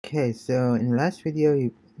Okay, so in the last video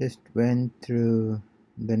we just went through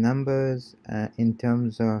the numbers in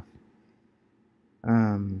terms of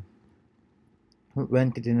um,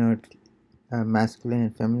 when to denote masculine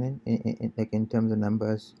and feminine, like in terms of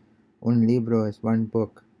numbers. Un libro is one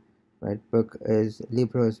book, right? Book is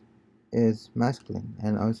libro is masculine,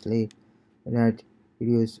 and obviously that we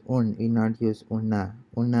use we not use una.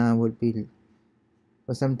 Una would be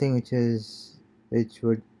for something which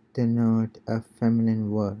would denote a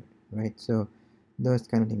feminine word, right? So those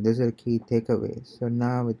kind of things, those are the key takeaways. So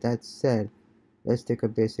now with that said, let's take a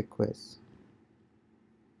basic quiz.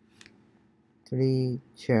 3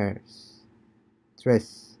 chairs.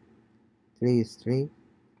 Tres. 3 is 3.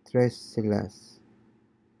 Tres sillas.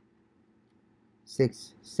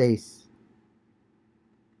 6. Seis.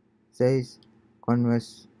 6.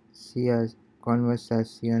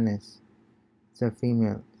 Conversaciones. It's a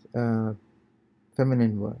female,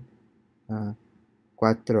 feminine word. 4.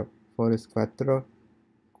 4 is cuatro.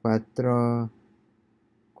 Cuatro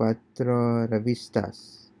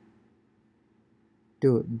revistas.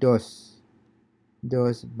 2. Dos.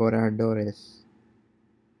 Dos borradores.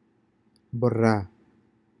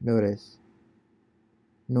 Borradores.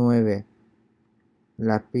 9.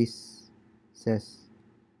 Lápices.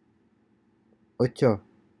 8.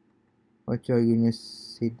 8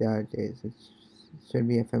 universidades. It should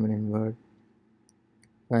be a feminine word.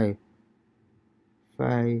 5.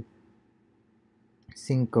 5.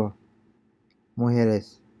 5.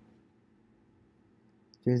 Mujeres.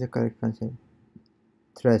 Choose the correct answer.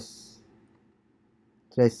 3.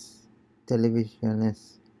 3.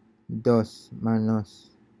 Televisiones. 2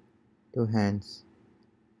 manos. 2 hands.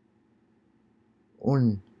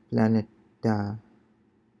 Un planeta.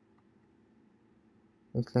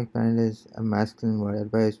 Looks like planet is a masculine word,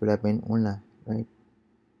 otherwise it would have been una, right?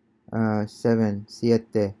 7.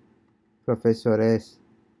 Siete. Profesores.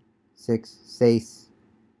 6. Seis.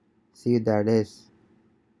 Ciudades.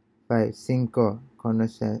 5. 5.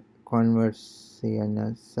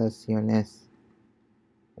 Conversaciones.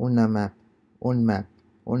 Una map. Un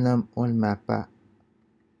mapa.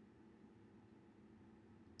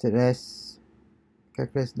 3.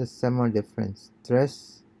 Calculate the sum or difference.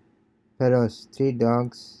 3 perros. 3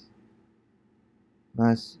 dogs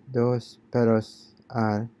más 2 perros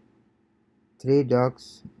are 3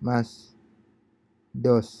 dogs más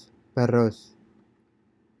 2 perros.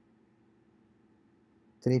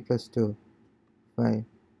 3 plus 2. 5.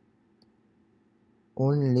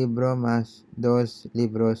 Un libro más 2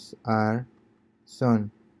 libros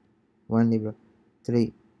son 1 libro.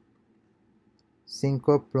 3.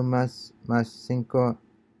 5 plumas más 5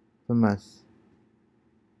 plumas.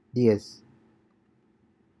 10.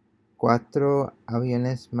 4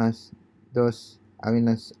 aviones más 2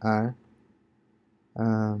 aviones are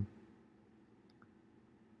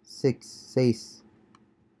 6.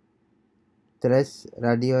 3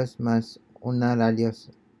 radios más 1 radio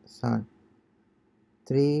son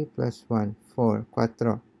 3 plus 1.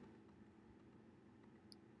 4.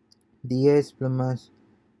 10 plumas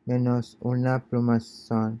menos 1 pluma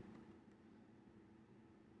son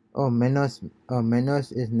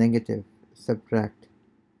menos is negative. Subtract.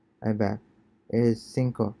 I bet. It is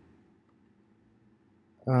 5.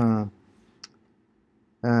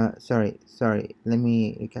 Sorry. Let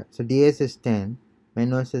me recap. So 10 is 10.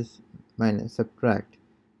 Menos is minus. Subtract.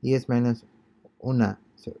 10 minus 1.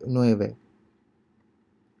 So 9.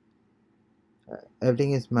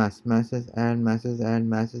 Everything is mass. Masses add.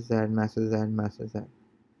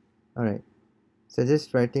 Alright. So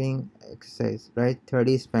just writing exercise. Write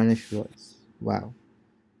 30 Spanish words. Wow.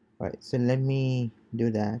 Alright. So let me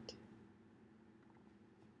do that.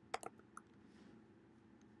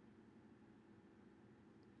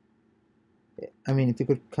 I mean, if you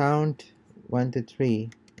could count 1 to 3,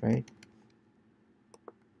 right?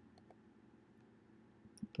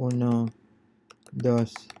 1, 2,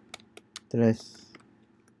 3,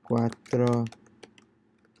 4, 5,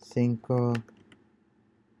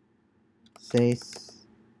 6.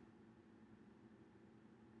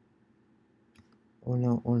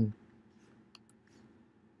 1,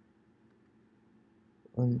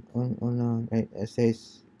 right?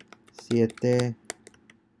 6, 7,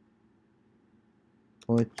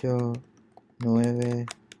 8, 9,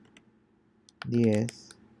 10.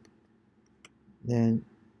 Then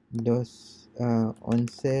 2,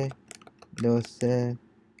 11, 12,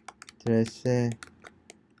 13,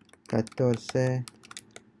 14,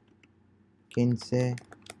 15.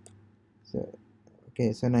 So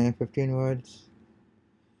okay, so now I have 15 words,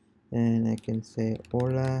 and I can say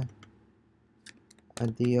hola,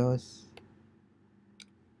 adios,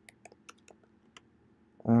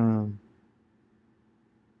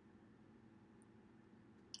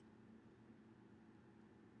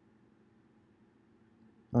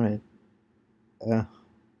 All right. Uh,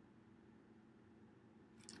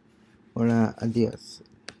 Hola, adios.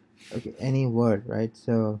 Okay, any word, right?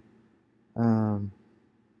 So, um,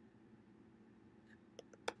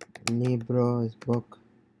 libro is book.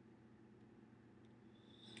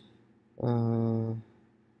 Uh,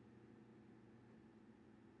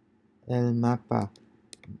 el mapa,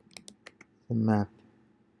 the map,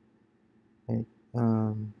 right?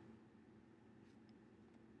 Um,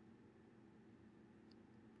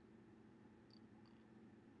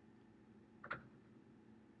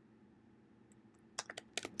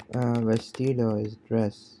 Vestido is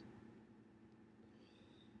dress.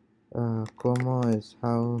 Como is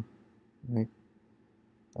how, right?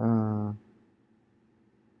 Uh,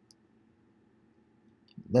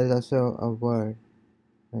 there's also a word,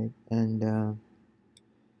 right? And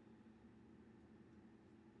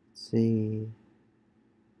see,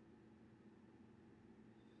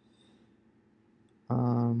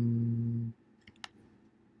 um,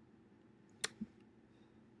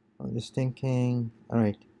 I'm just thinking. All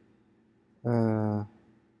right. Uh,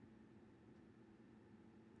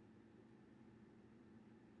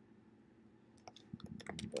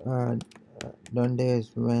 uh, donde is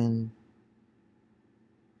when.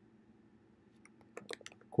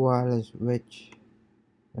 Cuál is which,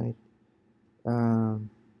 right? Um,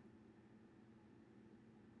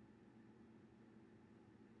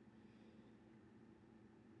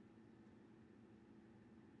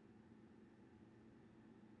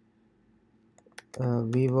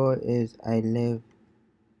 vivo is I live,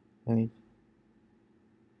 right?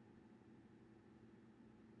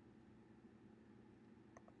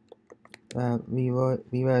 Vivo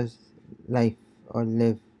is life or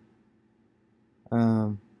live.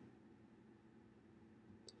 Um,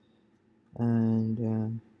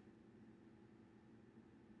 and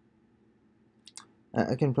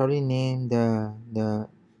I can probably name the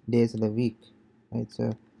days of the week, right?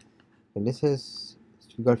 So this is,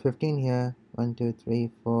 we got 15 here. 1 2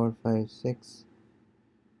 3 4 5 6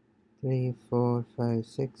 3 4 5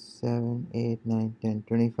 6 7 8 9 10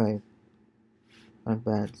 25. Not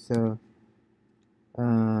bad. So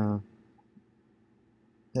uh,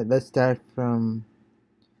 let's start from.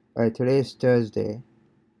 Alright, today is Thursday.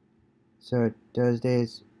 So Thursday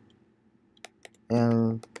is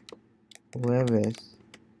el jueves.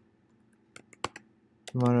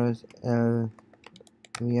 Tomorrow is el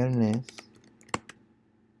viernes.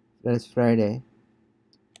 That's Friday.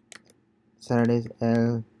 Saturday is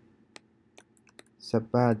el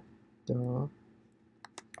sábado.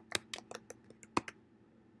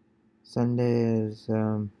 Sunday is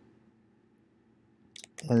el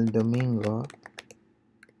domingo.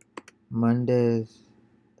 Monday is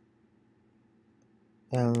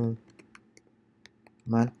el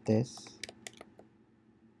martes.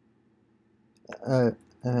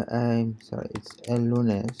 I'm sorry, it's el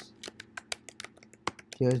lunes.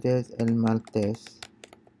 Tuesday is el martes.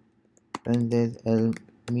 Wednesday is el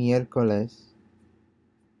miércoles.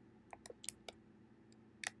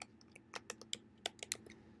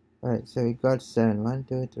 Alright, so we got 7. 1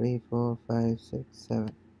 2 3 4 5 6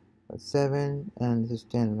 7. 7 and this is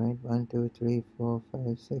 10, right? 1 2 3 4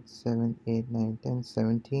 5 6 7 8 9 10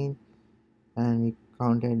 17, and we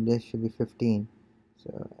counted this should be 15.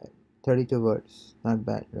 So 32 words, not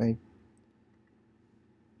bad, right?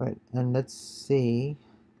 Right, and let's see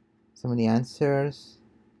some of the answers.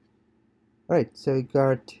 Right, so we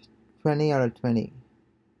got 20 out of 20,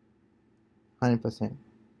 100%,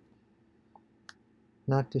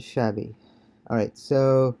 not too shabby. Alright,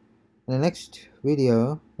 so in the next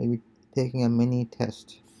video we'll be taking a mini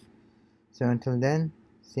test. So until then,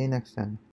 see you next time.